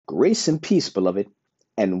Grace and peace, beloved,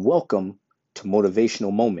 and welcome to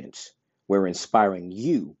Motivational Moments, where inspiring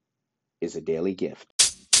you is a daily gift.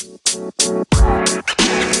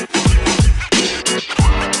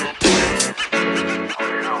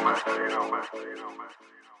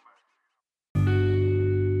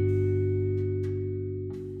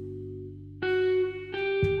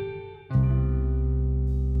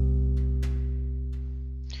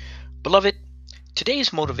 Beloved, today's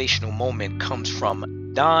motivational moment comes from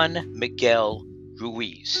Don Miguel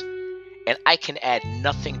Ruiz, and I can add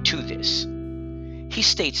nothing to this. He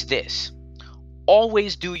states this: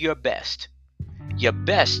 always do your best. Your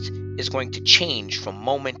best is going to change from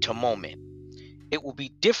moment to moment. It will be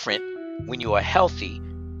different when you are healthy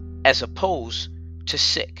as opposed to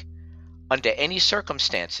sick. Under any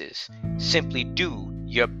circumstances, simply do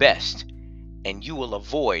your best, and you will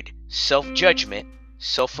avoid self-judgment,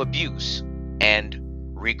 self-abuse, and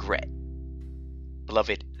regret.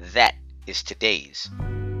 Beloved, that is today's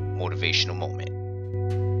motivational moment.